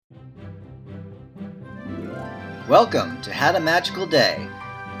Welcome to Had a Magical Day,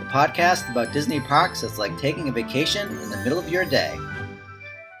 the podcast about Disney parks that's like taking a vacation in the middle of your day.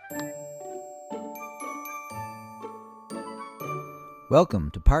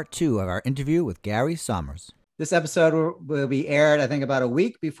 Welcome to part 2 of our interview with Gary Sommers. This episode will be aired, I think, about a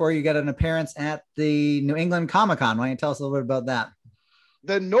week before you get an appearance at the New England Comic-Con. Why don't you tell us a little bit about that?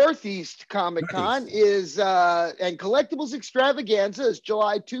 The Northeast Comic-Con is and Collectibles Extravaganza is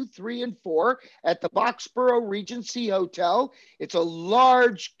July 2, 3, and 4 at the Boxborough Regency Hotel. It's a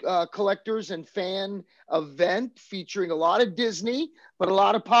large collectors and fan event featuring a lot of Disney, but a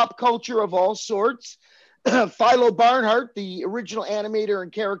lot of pop culture of all sorts. Philo Barnhart, the original animator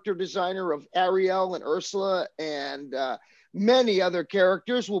and character designer of Ariel and Ursula and many other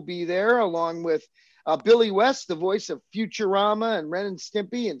characters, will be there, along with Billy West, the voice of Futurama and Ren and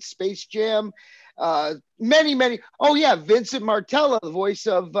Stimpy and Space Jam. Many. Oh, yeah. Vincent Martella, the voice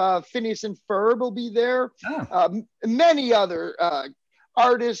of Phineas and Ferb, will be there. Oh. Many other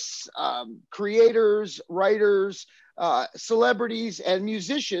artists, creators, writers, celebrities, and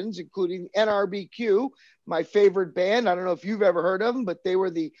musicians, including NRBQ, my favorite band. I don't know if you've ever heard of them, but they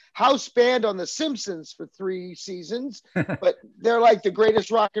were the house band on The Simpsons for 3 seasons. But they're like the greatest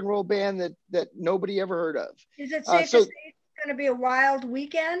rock and roll band that nobody ever heard of. Is it safe to say it's going to be a wild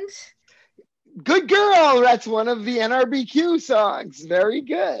weekend? Good girl. That's one of the NRBQ songs. Very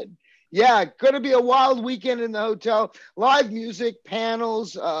good. Yeah, going to be a wild weekend in the hotel. Live music,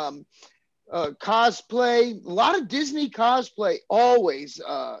 panels, cosplay, a lot of Disney cosplay always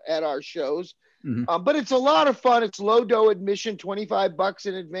at our shows. Mm-hmm. But it's a lot of fun. It's low dough admission, $25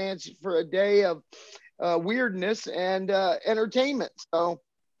 in advance for a day of weirdness and entertainment. So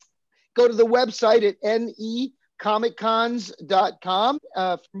go to the website at necomiccons.com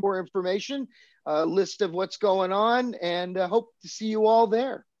for more information, list of what's going on, and hope to see you all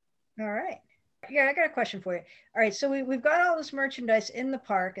there. All right. Yeah, I got a question for you. All right, so we've got all this merchandise in the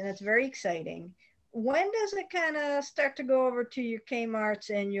park, and that's very exciting. When does it kind of start to go over to your Kmart's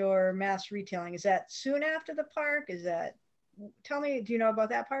and your mass retailing? Is that soon after the park? Tell me, do you know about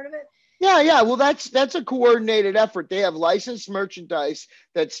that part of it? Yeah. Well, that's a coordinated effort. They have licensed merchandise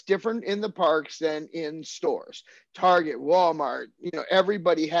that's different in the parks than in stores. Target, Walmart,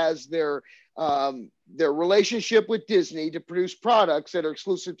 everybody has their relationship with Disney to produce products that are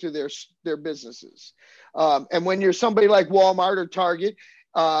exclusive to their businesses. And when you're somebody like Walmart or Target,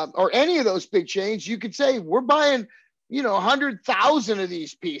 or any of those big chains, you could say we're buying, 100,000 of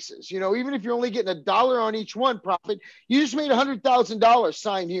these pieces. Even if you're only getting $1 on each one profit, you just made $100,000.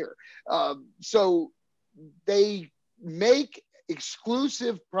 Sign here. So they make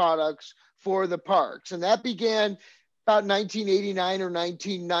exclusive products for the parks, and that began about 1989 or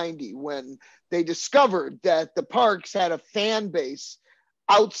 1990 when they discovered that the parks had a fan base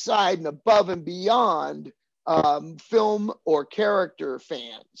outside and above and beyond film or character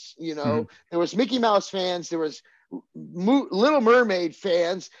fans. There was Mickey Mouse fans, there was Little Mermaid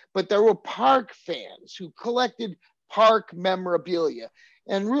fans, but there were park fans who collected park memorabilia.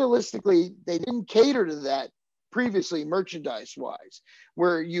 And realistically, they didn't cater to that previously merchandise wise,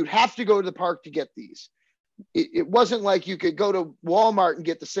 where you'd have to go to the park to get these. It wasn't like you could go to Walmart and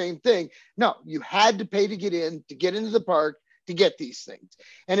get the same thing. No, you had to pay to get into the park to get these things.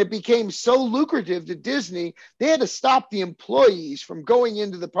 And it became so lucrative to Disney, they had to stop the employees from going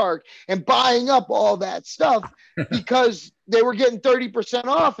into the park and buying up all that stuff because they were getting 30%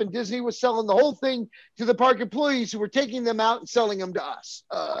 off, and Disney was selling the whole thing to the park employees who were taking them out and selling them to us.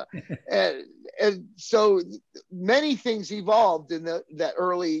 And so many things evolved in that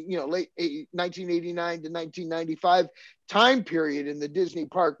early, late 1989 to 1995 time period in the Disney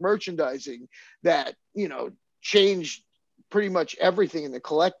park merchandising that, changed pretty much everything in the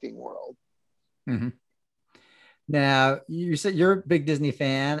collecting world. Mm-hmm. Now, you said you're a big Disney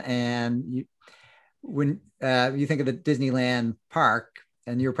fan, and when you think of the Disneyland park,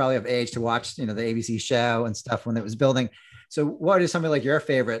 and you're probably of age to watch, the ABC show and stuff when it was building. So what is something like your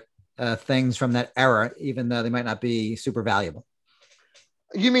favorite things from that era, even though they might not be super valuable?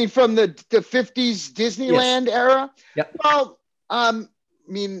 You mean from the 50s Disneyland era? Yep. Well,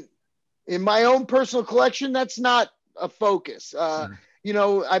 in my own personal collection, that's not a focus.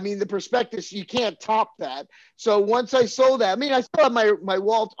 The prospectus, you can't top that. So once I sold that, I still have my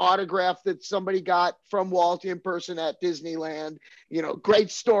Walt autograph that somebody got from Walt in person at Disneyland.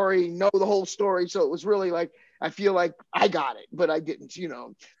 Great story, know the whole story. So it was really like, I feel like I got it, but I didn't,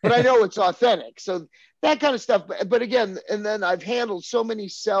 but I know it's authentic. So that kind of stuff. But again, and then I've handled so many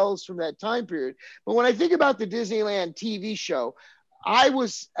cells from that time period. But when I think about the Disneyland TV show, I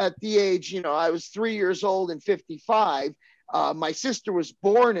was at the age, I was 3 years old and 55. My sister was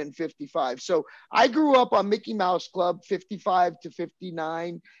born in 55. So I grew up on Mickey Mouse Club, 55 to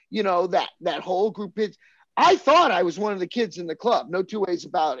 59, you know, that whole group. I thought I was one of the kids in the club. No two ways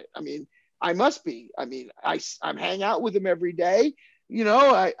about it. I mean, I must be. I mean, I'm hang out with them every day. You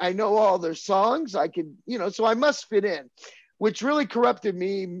know, I know all their songs. I could, you know, so I must fit in, which really corrupted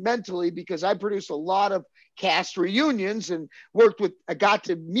me mentally because I produced a lot of cast reunions and I got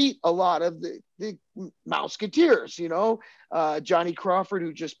to meet a lot of the Mouseketeers, you know. Johnny Crawford,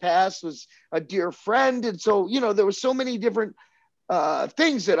 who just passed, was a dear friend. And so, you know, there was so many different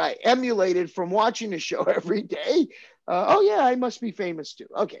things that I emulated from watching the show every day. Oh yeah, I must be famous too.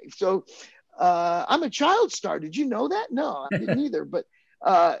 Okay, so I'm a child star. Did you know that? No, I didn't either. But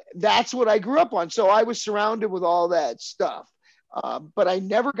that's what I grew up on. So I was surrounded with all that stuff. But I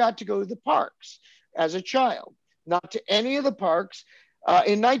never got to go to the parks as a child, not to any of the parks.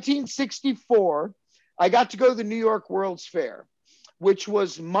 In 1964, I got to go to the New York World's Fair, which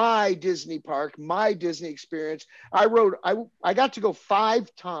was my Disney park, my Disney experience. I got to go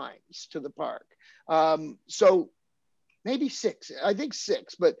 5 times to the park. So maybe 6, I think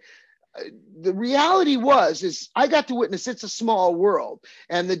 6, but the reality is I got to witness It's a Small World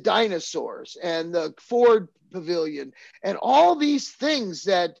and the dinosaurs and the Ford Pavilion and all these things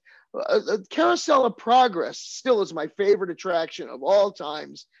that Carousel of Progress still is my favorite attraction of all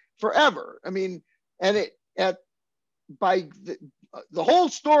times forever. I mean, and by the whole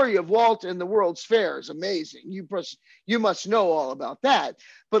story of Walt and the World's Fair is amazing. You must know all about that.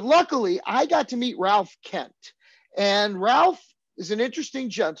 But luckily, I got to meet Ralph Kent. And Ralph is an interesting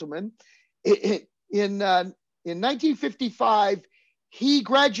gentleman. In 1955, he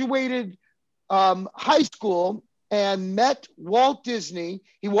graduated high school and met Walt Disney.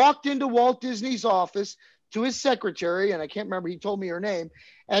 He walked into Walt Disney's office to his secretary, and I can't remember, he told me her name,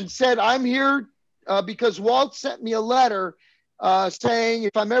 and said, I'm here because Walt sent me a letter saying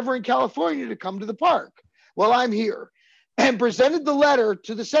if I'm ever in California to come to the park. Well, I'm here. And presented the letter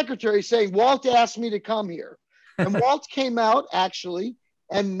to the secretary saying, Walt asked me to come here. And Walt came out actually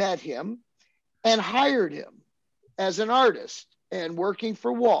and met him and hired him as an artist and working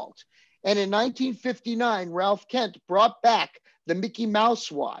for Walt. And in 1959, Ralph Kent brought back the Mickey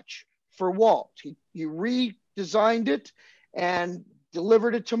Mouse watch for Walt. He redesigned it and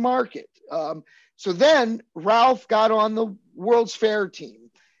delivered it to market. So then Ralph got on the World's Fair team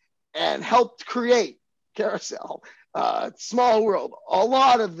and helped create Carousel, Small World, a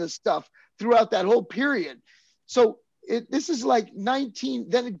lot of this stuff throughout that whole period. So this is like then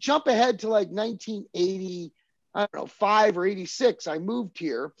jump ahead to like 1980, I don't know, 5 or 86. I moved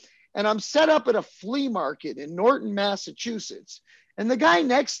here and I'm set up at a flea market in Norton, Massachusetts. And the guy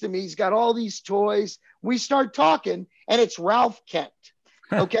next to me's got all these toys. We start talking and it's Ralph Kent.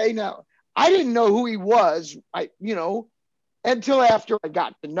 Okay. Now I didn't know who he was, until after I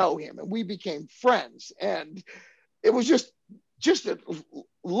got to know him and we became friends. And it was just a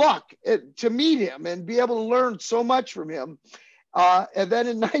luck to meet him and be able to learn so much from him. And then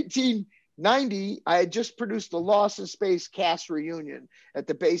in 1990, I had just produced the Lost in Space cast reunion at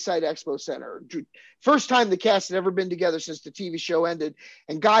the Bayside Expo Center. First time the cast had ever been together since the TV show ended.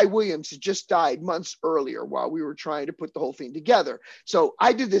 And Guy Williams had just died months earlier while we were trying to put the whole thing together. So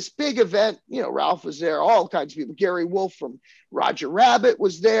I did this big event. Ralph was there, all kinds of people. Gary Wolf from Roger Rabbit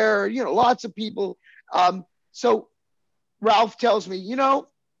was there, lots of people. So Ralph tells me,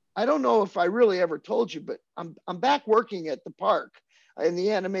 I don't know if I really ever told you, but I'm back working at the park in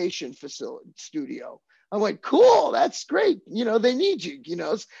the animation studio. I went, cool, that's great. They need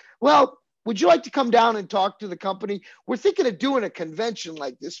you, Well, would you like to come down and talk to the company? We're thinking of doing a convention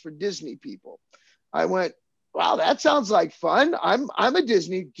like this for Disney people. I went, wow, that sounds like fun. I'm a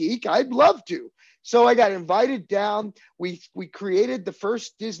Disney geek. I'd love to. So I got invited down. We created the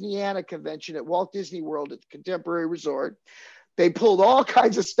first Disneyana convention at Walt Disney World at the Contemporary Resort. They pulled all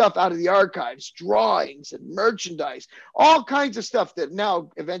kinds of stuff out of the archives, drawings and merchandise, all kinds of stuff that now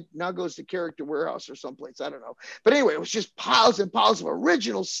goes to Character Warehouse or someplace. I don't know. But anyway, it was just piles and piles of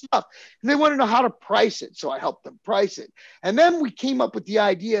original stuff. And they wanted to know how to price it. So I helped them price it. And then we came up with the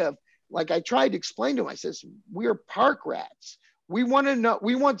idea of, like I tried to explain to them, I says, we're park rats. We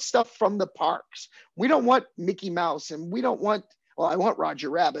want stuff from the parks. We don't want Mickey Mouse and I want Roger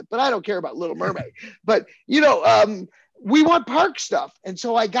Rabbit, but I don't care about Little Mermaid. But, we want park stuff. And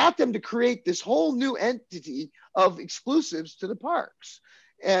so I got them to create this whole new entity of exclusives to the parks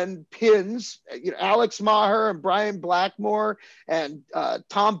and pins. Alex Maher and Brian Blackmore and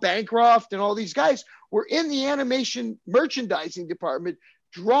Tom Bancroft and all these guys were in the animation merchandising department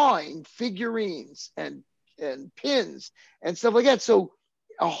drawing figurines and pins and stuff like that. So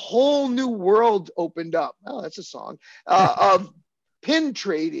a whole new world opened up. Oh, that's a song of pin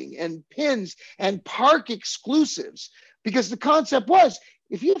trading and pins and park exclusives, because the concept was,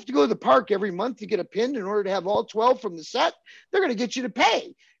 if you have to go to the park every month to get a pin in order to have all 12 from the set, they're going to get you to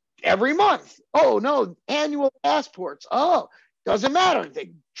pay every month. Oh, no, annual passports. Oh, doesn't matter.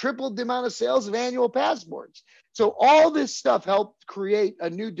 They tripled the amount of sales of annual passports. So all this stuff helped create a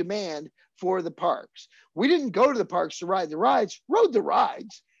new demand for the parks. We didn't go to the parks to ride the rides, rode the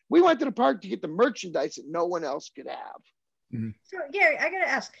rides. We went to the park to get the merchandise that no one else could have. Mm-hmm. So Gary, I gotta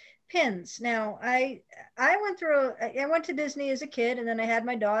ask, pins. Now, I went to Disney as a kid, and then I had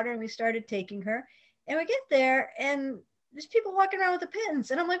my daughter, and we started taking her, and we get there, and there's people walking around with the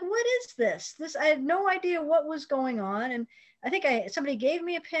pins, and I'm like, what is this? I had no idea what was going on, and I think somebody gave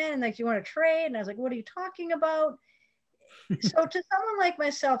me a pin, and like, do you want to trade? And I was like, what are you talking about? So to someone like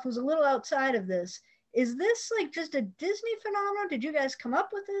myself who's a little outside of this, is this like just a Disney phenomenon? Did you guys come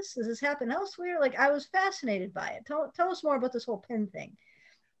up with this? Does this happen elsewhere? Like, I was fascinated by it. Tell us more about this whole pin thing.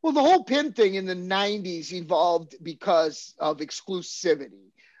 Well, the whole pin thing in the 90s evolved because of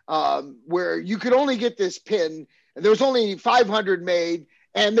exclusivity, where you could only get this pin, and there was only 500 made,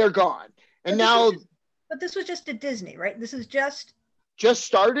 and they're gone. And but this was just at Disney, right? This is just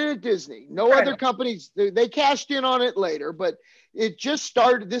started at Disney. No other companies, they cashed in on it later, but it just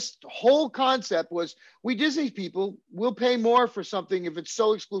started. This whole concept was, we Disney people will pay more for something if it's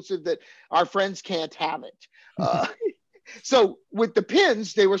so exclusive that our friends can't have it. So with the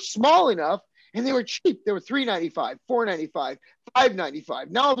pins, they were small enough and they were cheap. They were $3.95, $4.95,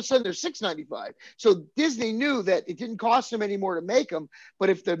 $5.95. Now all of a sudden they're $6.95. So Disney knew that it didn't cost them any more to make them, but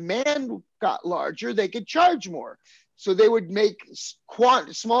if the demand got larger, they could charge more. So they would make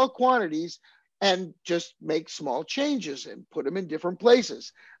small quantities and just make small changes and put them in different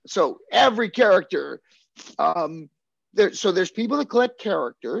places. So every character, there's people that collect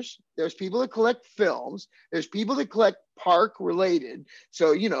characters, there's people that collect films, there's people that collect park related.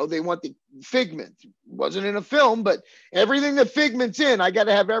 So, they want the Figment. Wasn't in a film, but everything that Figment's in, I got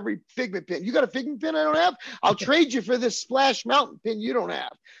to have every Figment pin. You got a Figment pin I don't have? I'll trade you for this Splash Mountain pin you don't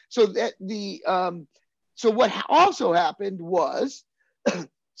have. So so what also happened was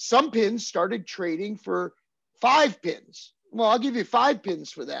some pins started trading for 5 pins. Well, I'll give you 5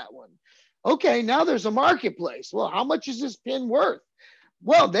 pins for that one. Okay, now there's a marketplace. Well, how much is this pin worth?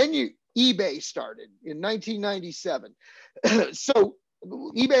 Well, then eBay started in 1997. So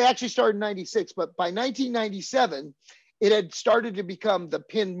eBay actually started in 96, but by 1997, it had started to become the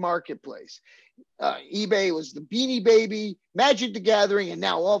pin marketplace. eBay was the Beanie Baby, Magic the Gathering, and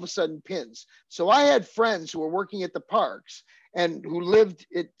now all of a sudden pins. So I had friends who were working at the parks and who lived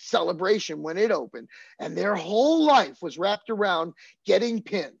at Celebration when it opened, and their whole life was wrapped around getting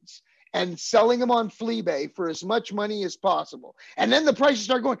pins and selling them on Fleabay for as much money as possible. And then the prices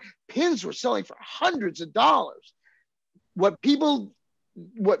started going. Pins were selling for hundreds of dollars. What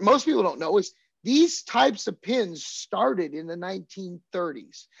most people don't know is these types of pins started in the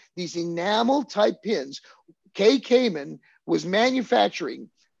 1930s. These enamel type pins, Kay Kamen was manufacturing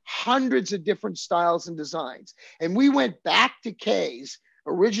hundreds of different styles and designs. And we went back to Kay's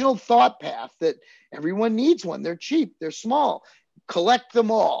original thought path that everyone needs one. They're cheap, they're small, collect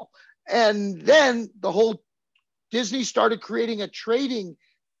them all. And then the whole Disney started creating a trading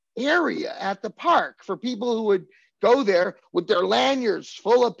area at the park for people who would go there with their lanyards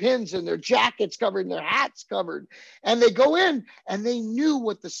full of pins and their jackets covered and their hats covered. And they go in and they knew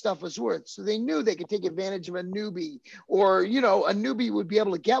what the stuff was worth. So they knew they could take advantage of a newbie, or, a newbie would be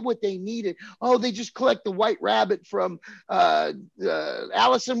able to get what they needed. Oh, they just collect the White Rabbit from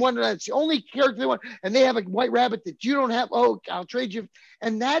Alice in Wonderland. It's the only character they want. And they have a White Rabbit that you don't have. Oh, I'll trade you.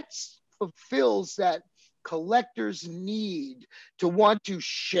 And that fulfills that collectors need to want to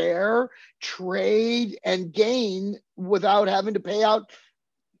share, trade, and gain without having to pay out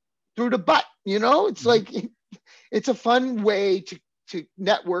through the butt. It's like, it's a fun way to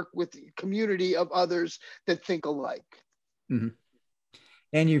network with the community of others that think alike. Mm-hmm.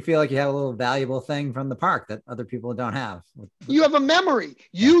 And you feel like you have a little valuable thing from the park that other people don't have. You have a memory.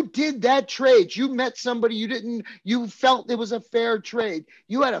 You did that trade. You met somebody you felt it was a fair trade.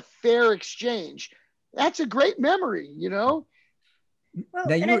 You had a fair exchange. That's a great memory, Well,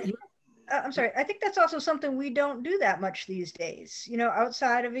 I'm sorry. I think that's also something we don't do that much these days.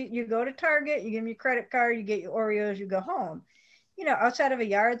 Outside of it, you go to Target, you give them your credit card, you get your Oreos, you go home. Outside of a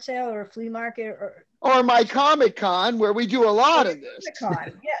yard sale or a flea market or my Comic-Con, where we do a lot of this.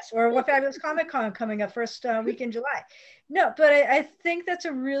 Comic-Con, yes, or what fabulous Comic-Con coming up first week in July. No, but I think that's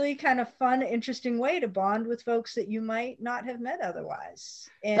a really kind of fun, interesting way to bond with folks that you might not have met otherwise.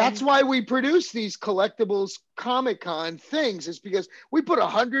 That's And why we produce these collectibles Comic-Con things, is because we put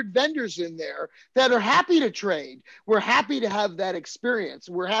 100 vendors in there that are happy to trade. We're happy to have that experience.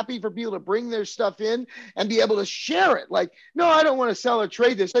 We're happy for people to bring their stuff in and be able to share it. Like, no, I don't want to sell or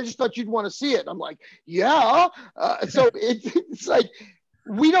trade this. I just thought you'd want to see it. I'm like, yeah. It's like,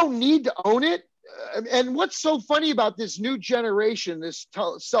 we don't need to own it. And what's so funny about this new generation, this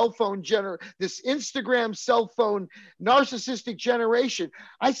cell phone this Instagram cell phone narcissistic generation?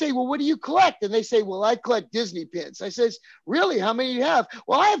 I say, well, what do you collect? And they say, well, I collect Disney pins. I says, really? How many do you have?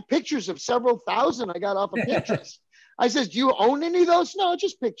 Well, I have pictures of several thousand I got off of Pinterest. I says, do you own any of those? No,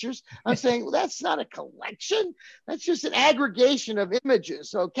 just pictures. I'm saying, well, that's not a collection. That's just an aggregation of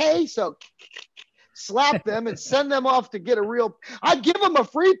images. Okay, so slap them and send them off to get a real. I'd give them a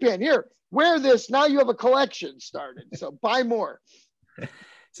free pin. Here, wear this. Now you have a collection started. So buy more.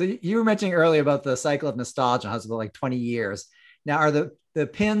 So you were mentioning earlier about the cycle of nostalgia, how it's about like 20 years. Now, are the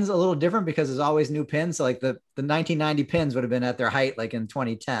pins a little different because there's always new pins? So like the 1990 pins would have been at their height like in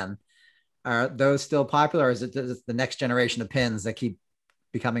 2010. Are those still popular, or is it the next generation of pins that keep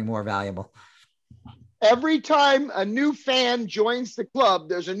becoming more valuable? Every time a new fan joins the club,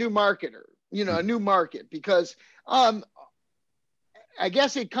 there's a new marketer, a new market, because I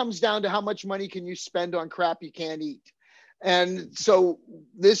guess it comes down to how much money can you spend on crap you can't eat. And so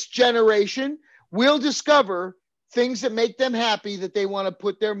this generation will discover things that make them happy that they want to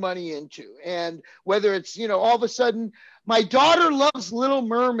put their money into. And whether it's, all of a sudden, my daughter loves Little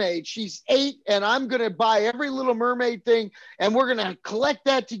Mermaid. She's 8, and I'm going to buy every Little Mermaid thing, and we're going to collect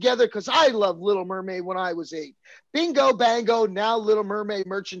that together because I love Little Mermaid when I was 8. Bingo, bango. Now Little Mermaid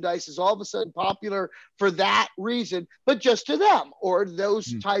merchandise is all of a sudden popular for that reason, but just to them or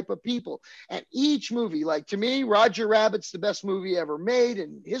those type of people. And each movie, like to me, Roger Rabbit's the best movie ever made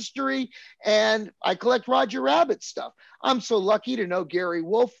in history, and I collect Roger Rabbit stuff. I'm so lucky to know Gary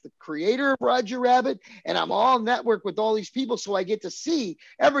Wolf, the creator of Roger Rabbit, and I'm all networked with all these people, so I get to see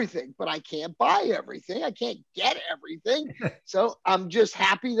everything, but I can't buy everything. I can't get everything. So I'm just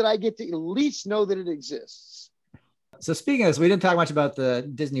happy that I get to at least know that it exists. So speaking of this, we didn't talk much about the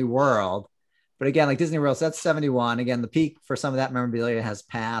Disney World, but again, like Disney World, so that's 71. Again, the peak for some of that memorabilia has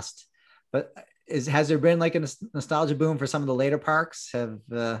passed, but has there been like a nostalgia boom for some of the later parks? Have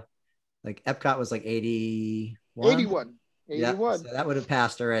like Epcot was like 81. Yeah, so that would have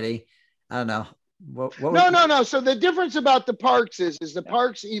passed already. I don't know. No. So the difference about the parks is the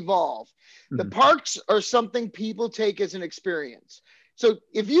parks evolve. The parks are something people take as an experience. So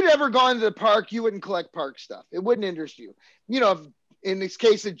if you'd ever gone to the park, you wouldn't collect park stuff. It wouldn't interest you. In this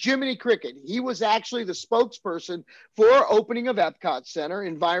case of Jiminy Cricket, he was actually the spokesperson for opening of Epcot Center,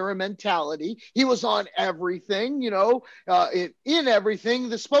 environmentality. He was on everything, in everything,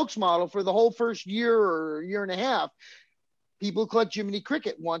 the spokesmodel for the whole first year or year and a half. People who collect Jiminy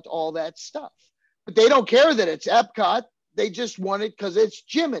Cricket want all that stuff, but they don't care that it's Epcot. They just want it because it's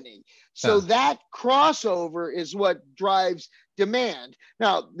Jiminy. So that crossover is what drives demand.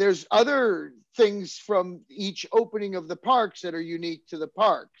 Now, there's other things from each opening of the parks that are unique to the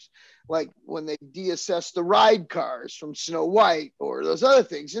parks, like when they deassess the ride cars from Snow White or those other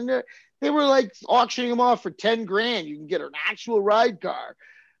things. And they were like auctioning them off for 10 grand. You can get an actual ride car.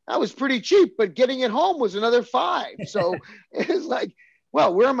 That was pretty cheap, but getting it home was another $5. So it's like,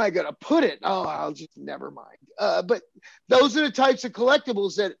 well, where am I going to put it? Oh, I'll just never mind. But those are the types of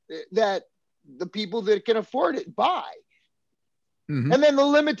collectibles that the people that can afford it buy. Mm-hmm. And then the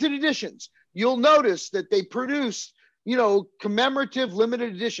limited editions. You'll notice that they produce, commemorative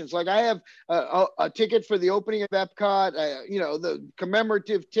limited editions. Like I have a ticket for the opening of Epcot, the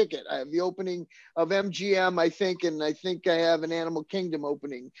commemorative ticket. I have the opening of MGM, I think, and I think I have an Animal Kingdom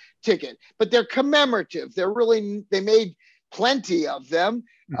opening ticket. But they're commemorative. They made plenty of them.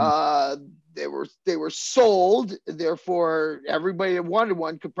 Mm-hmm. They were sold. Therefore, everybody that wanted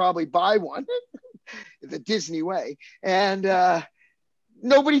one could probably buy one the Disney way. And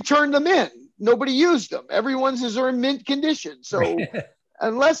nobody turned them in. Nobody used them. Everyone's are in mint condition. So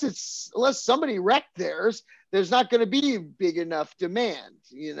unless somebody wrecked theirs, there's not going to be big enough demand,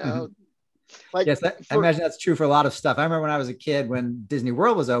 Mm-hmm. Like yes, I imagine that's true for a lot of stuff. I remember when I was a kid, when Disney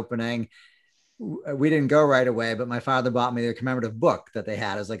World was opening, we didn't go right away, but my father bought me the commemorative book that they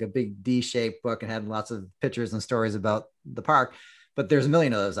had. It was like a big D-shaped book and had lots of pictures and stories about the park. But there's a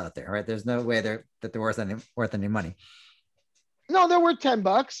million of those out there, right? There's no way that they're worth any money. No, they're worth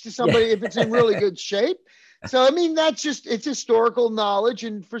 $10 to somebody if it's in really good shape. So, I mean, it's historical knowledge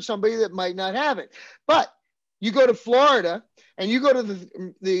and for somebody that might not have it. But you go to Florida and you go to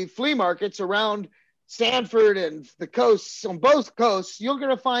the flea markets around Stanford and the coasts, on both coasts, you're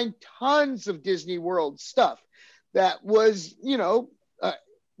going to find tons of Disney World stuff that was,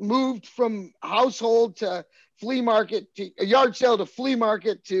 moved from household to flea market to a yard sale to flea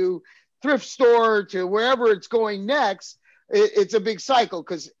market to thrift store to wherever it's going next. It's a big cycle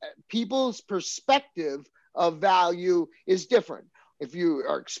because people's perspective of value is different. If you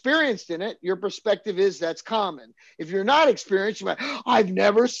are experienced in it, your perspective is that's common. If you're not experienced, you're like, I've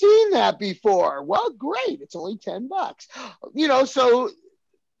never seen that before. Well, great. It's only $10. So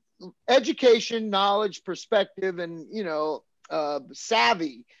education, knowledge, perspective, and,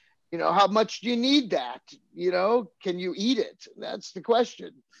 savvy, how much do you need that? Can you eat it? That's the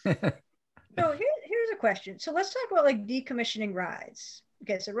question. So here's a question. So let's talk about like decommissioning rides.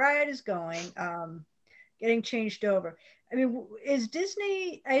 Okay, so ride is going, getting changed over. I mean, is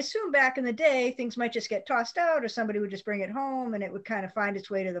Disney, I assume back in the day, things might just get tossed out or somebody would just bring it home and it would kind of find its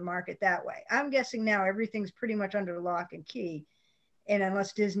way to the market that way. I'm guessing now everything's pretty much under lock and key. And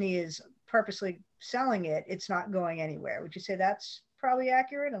unless Disney is purposely selling it, it's not going anywhere. Would you say that's probably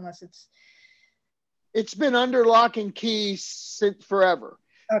accurate? Unless it's been under lock and key since forever.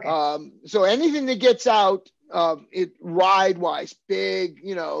 Okay. So anything that gets out, it ride wise, big,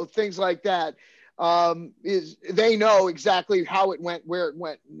 things like that, is they know exactly how it went, where it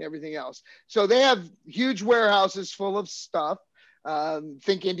went, and everything else. So they have huge warehouses full of stuff.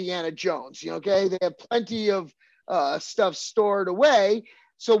 Think Indiana Jones, okay? They have plenty of stuff stored away.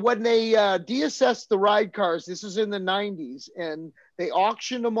 So when they deassessed the ride cars, this was in the 90s, and they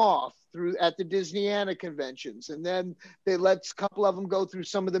auctioned them off at the Disneyana conventions. And then they let a couple of them go through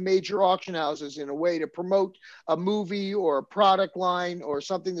some of the major auction houses in a way to promote a movie or a product line or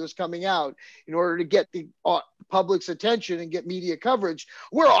something that was coming out in order to get the public's attention and get media coverage.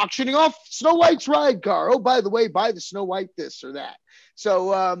 We're auctioning off Snow White's ride car. Oh, by the way, buy the Snow White this or that.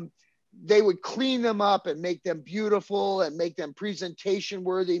 So they would clean them up and make them beautiful and make them presentation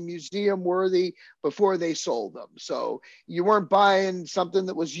worthy, museum worthy before they sold them. So you weren't buying something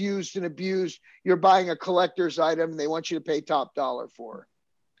that was used and abused. You're buying a collector's item and they want you to pay top dollar for.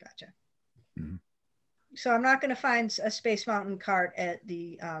 Gotcha. Mm-hmm. So I'm not going to find a Space Mountain cart at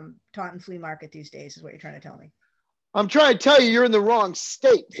the Taunton Flea Market these days is what you're trying to tell me. I'm trying to tell you, you're in the wrong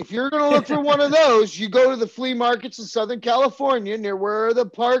state. If you're going to look for one of those, you go to the flea markets in Southern California near where the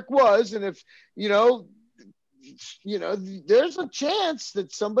park was. And if, there's a chance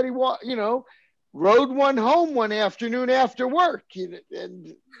that somebody, rode one home one afternoon after work.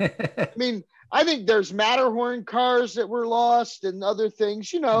 And I mean, I think there's Matterhorn cars that were lost and other things,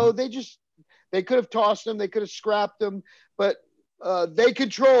 they could have tossed them. They could have scrapped them, but they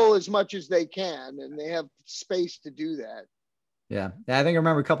control as much as they can, and they have space to do that. Yeah. I think I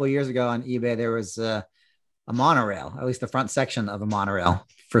remember a couple of years ago on eBay, there was a monorail, at least the front section of a monorail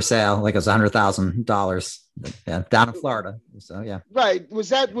for sale. Like it was $100,000 down in Florida. So, yeah. Right. Was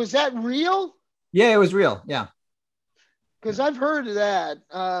that real? Yeah, it was real. Yeah. Because I've heard of that.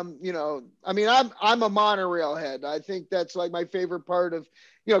 I'm a monorail head. I think that's like my favorite part of,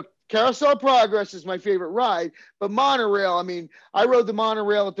 Carousel Progress is my favorite ride, but monorail, I rode the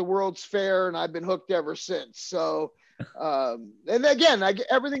monorail at the World's Fair and I've been hooked ever since. So, and again,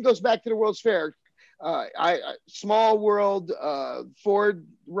 everything goes back to the World's Fair. Small World, Ford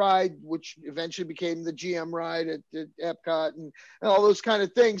ride, which eventually became the GM ride at Epcot and all those kind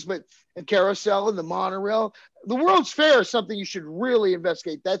of things, and Carousel and the monorail. The World's Fair is something you should really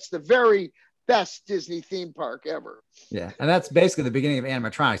investigate. That's the very best Disney theme park ever. Yeah, and that's basically the beginning of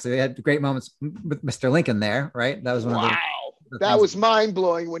animatronics. So they had great moments with Mr. Lincoln there, right? That was one of the that was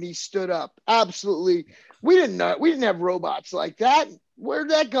mind-blowing when he stood up. Absolutely. We didn't have robots like that. Where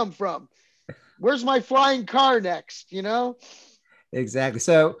did that come from? Where's my flying car next? Exactly.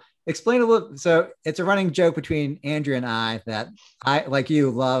 So explain a little. So it's a running joke between Andrea and I that I, like you,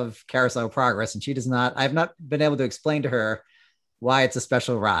 love Carousel Progress, and she does not. I've not been able to explain to her why it's a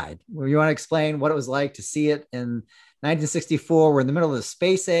special ride. You want to explain what it was like to see it in 1964? We're in the middle of the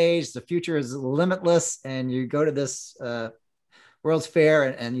space age. The future is limitless, and you go to this World's Fair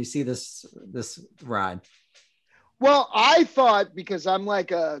and you see this ride. Well, I thought, because I'm like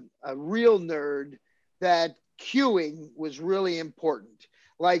a real nerd, that queuing was really important.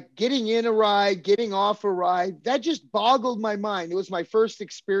 Like getting in a ride, getting off a ride, that just boggled my mind. It was my first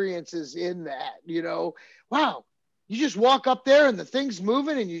experiences in that, wow. You just walk up there and the thing's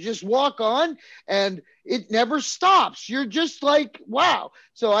moving and you just walk on and it never stops. You're just like, wow.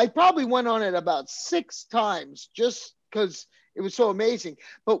 So I probably went on it about 6 times just because it was so amazing.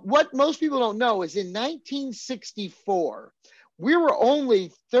 But what most people don't know is in 1964, we were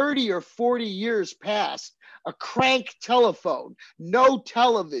only 30 or 40 years past a crank telephone, no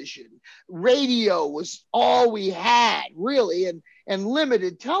television. Radio was all we had, really, and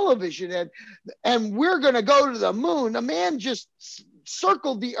limited television. And we're going to go to the moon. A man just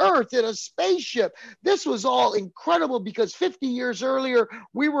circled the earth in a spaceship. This was all incredible because 50 years earlier,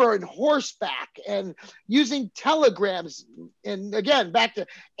 we were on horseback and using telegrams. And again, back to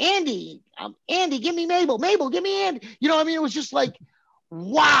Andy, Andy, give me Mabel. Mabel, give me Andy. You know, I mean, it was just like,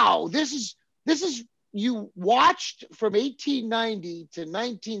 wow, this is, you watched from 1890 to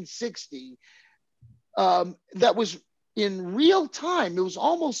 1960. That was in real time. It was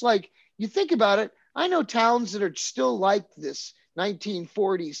almost like, you think about it, I know towns that are still like this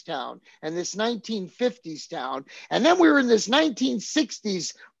 1940s town and this 1950s town. And then we were in this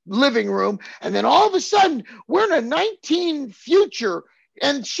 1960s living room. And then all of a sudden we're in a 19 future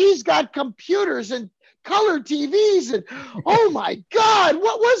and she's got computers and color TVs. And oh my God,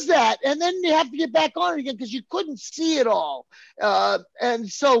 what was that? And then you have to get back on it again because you couldn't see it all. And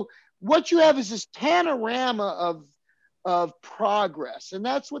so what you have is this panorama of progress. And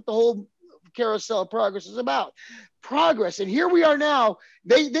that's what the whole Carousel of Progress is about. Progress. And here we are now.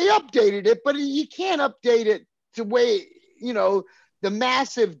 They updated it, but you can't update it to way, you know, the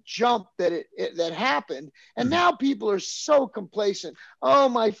massive jump that that happened. And now people are so complacent. Oh,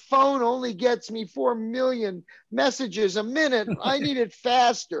 my phone only gets me 4 million messages a minute. I need it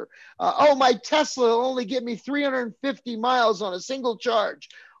faster. Oh, my Tesla will only get me 350 miles on a single charge.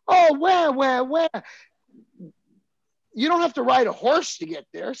 Oh, where? You don't have to ride a horse to get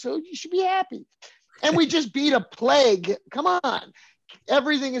there, so you should be happy. And we just beat a plague. Come on.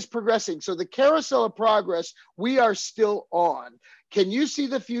 Everything is progressing. So the Carousel of Progress, we are still on. Can you see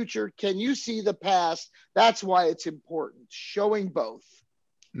the future? Can you see the past? That's why it's important, showing both.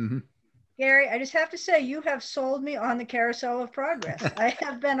 Mm-hmm. Gary, I just have to say, you have sold me on the Carousel of Progress. I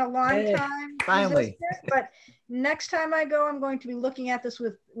have been a long time finally, but next time I go, I'm going to be looking at this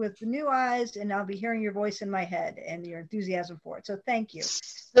with new eyes, and I'll be hearing your voice in my head and your enthusiasm for it. So thank you.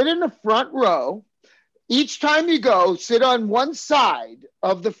 Sit in the front row. Each time you go, sit on one side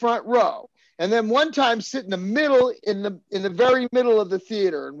of the front row. And then one time sit in the middle, in the very middle of the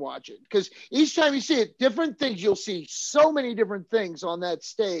theater and watch it. Because each time you see it, different things, you'll see so many different things on that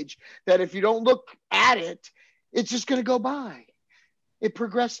stage that if you don't look at it, it's just going to go by. It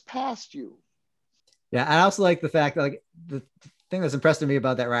progressed past you. Yeah, I also like the fact that, like, the thing that's impressed me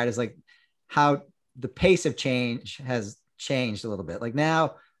about that ride is like how the pace of change has changed a little bit. Like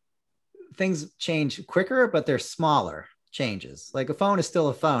now things change quicker, but they're smaller changes. Like a phone is still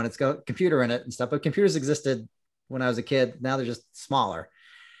a phone. It's got a computer in it and stuff, but computers existed when I was a kid. Now they're just smaller.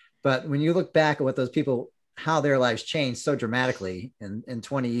 But when you look back at what those people, how their lives changed so dramatically in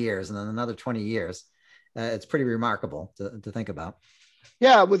 20 years and then another 20 years, it's pretty remarkable to think about.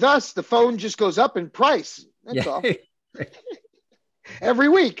 Yeah, with us, the phone just goes up in price. That's all. Every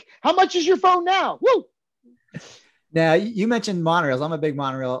week. How much is your phone now? Woo! Now, you mentioned monorails. I'm a big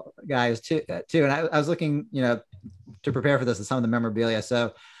monorail guy too. And I was looking, to prepare for this and some of the memorabilia.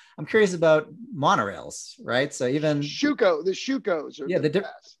 So I'm curious about monorails, right? So even the Shukos are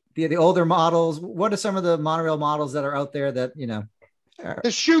the older models. What are some of the monorail models that are out there that, The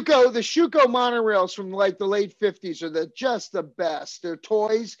Shuko monorails from like the late 50s are just the best. They're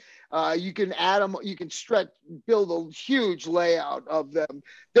toys. You can add them. You can build a huge layout of them.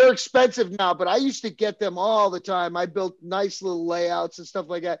 They're expensive now, but I used to get them all the time. I built nice little layouts and stuff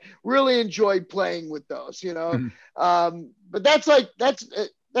like that. Really enjoyed playing with those, Mm-hmm. But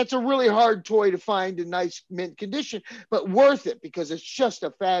that's a really hard toy to find in nice mint condition, but worth it because it's just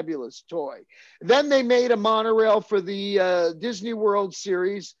a fabulous toy. Then they made a monorail for the Disney World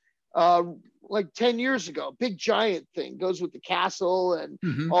series like 10 years ago. Big giant thing, goes with the castle and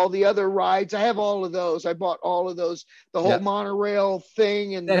mm-hmm. all the other rides. I have all of those. I bought all of those, the whole monorail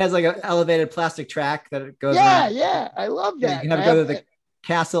thing. And that has like an elevated plastic track that it goes around. Yeah. I love that. You can go to the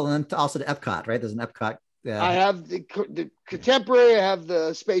castle and also to Epcot, right? There's an Epcot. I have the Contemporary. I have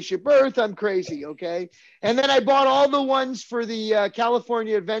the Spaceship Earth. I'm crazy, okay? And then I bought all the ones for the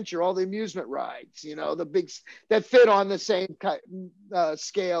California Adventure, all the amusement rides, the big that fit on the same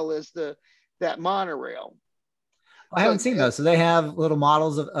scale as that monorail. I haven't seen those. So they have little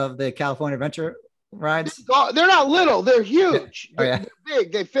models of the California Adventure rides? They're not little. They're huge. They're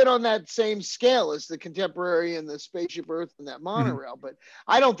big. They fit on that same scale as the Contemporary and the Spaceship Earth and that monorail. Mm-hmm. But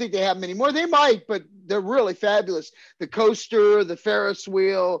I don't think they have many more. They might, but they're really fabulous. The coaster, the Ferris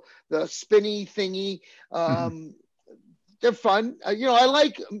wheel, the spinny thingy. They're fun. I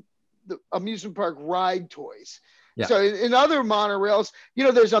like the amusement park ride toys. Yeah. So in other monorails,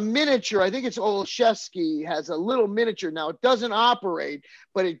 there's a miniature. I think it's Olszewski has a little miniature. Now it doesn't operate,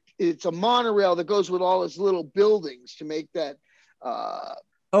 but it's a monorail that goes with all its little buildings to make that.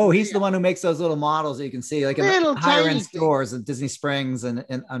 Oh, he's the one who makes those little models that you can see, like in the higher end stores at Disney Springs and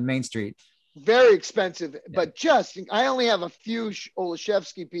on Main Street. Very expensive, but I only have a few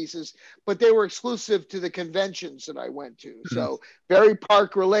Olszewski pieces, but they were exclusive to the conventions that I went to. Mm-hmm. So very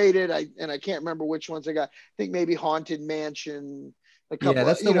park related. I can't remember which ones I got. I think maybe Haunted Mansion.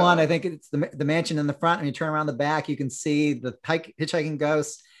 That's the one. I think it's the mansion in the front. And you turn around the back, you can see the Hitchhiking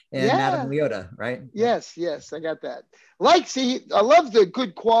Ghost and Madame Leota, right? Yes, I got that. I love the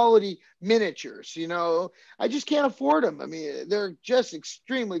good quality miniatures. I just can't afford them. I mean, they're just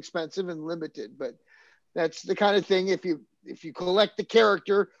extremely expensive and limited. But that's the kind of thing. If you collect the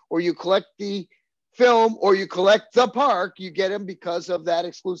character, or you collect the film, or you collect the park, you get them because of that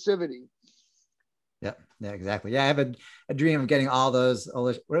exclusivity. Yeah, exactly. Yeah, I have a dream of getting all those.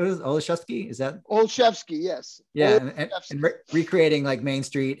 What is Olszewski? Is that Olszewski? Yes. Yeah, and recreating like Main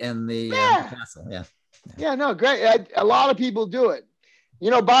Street and the castle. Yeah, no, great. A lot of people do it.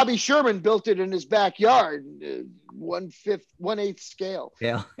 Bobby Sherman built it in his backyard, 1/8 scale.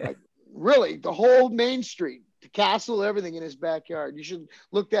 Yeah. Really, the whole Main Street, the castle, everything in his backyard. You should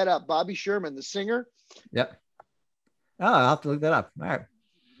look that up. Bobby Sherman, the singer. Yep. Oh, I'll have to look that up. All right.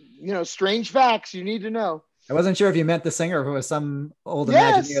 Strange facts you need to know. I wasn't sure if you meant the singer or if it was some old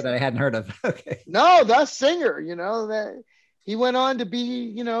Imagineer that I hadn't heard of. Okay. No, the singer, that he went on to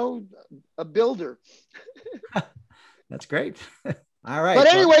be, a builder. That's great. All right. But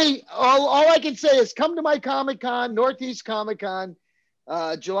anyway, all I can say is come to my Comic-Con, Northeast Comic-Con,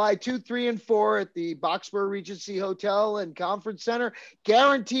 July 2, 3, and 4 at the Boxborough Regency Hotel and Conference Center.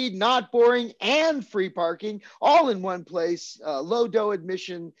 Guaranteed not boring and free parking, all in one place. Low dough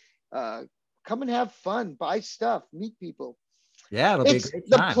admission. Come and have fun, buy stuff, meet people. Yeah, it'll be a great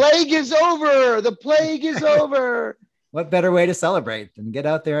time. The plague is over. The plague is over. What better way to celebrate than get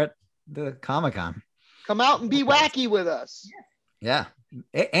out there at the Comic-Con? Come out and be wacky with us. Yeah.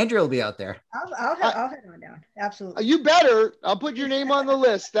 Andrew will be out there. I'll head on down. Absolutely. You better. I'll put your name on the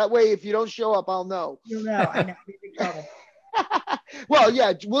list. That way, if you don't show up, I'll know. You'll know. I know. You're in trouble. Well,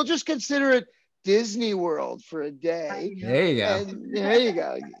 yeah, we'll just consider it Disney World for a day. There you go. There you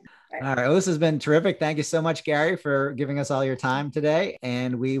go. All right. Well, this has been terrific. Thank you so much, Gary, for giving us all your time today.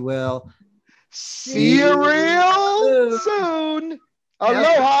 And we will see you real soon.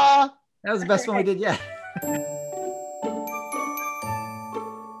 Aloha. That was the best one we did yet.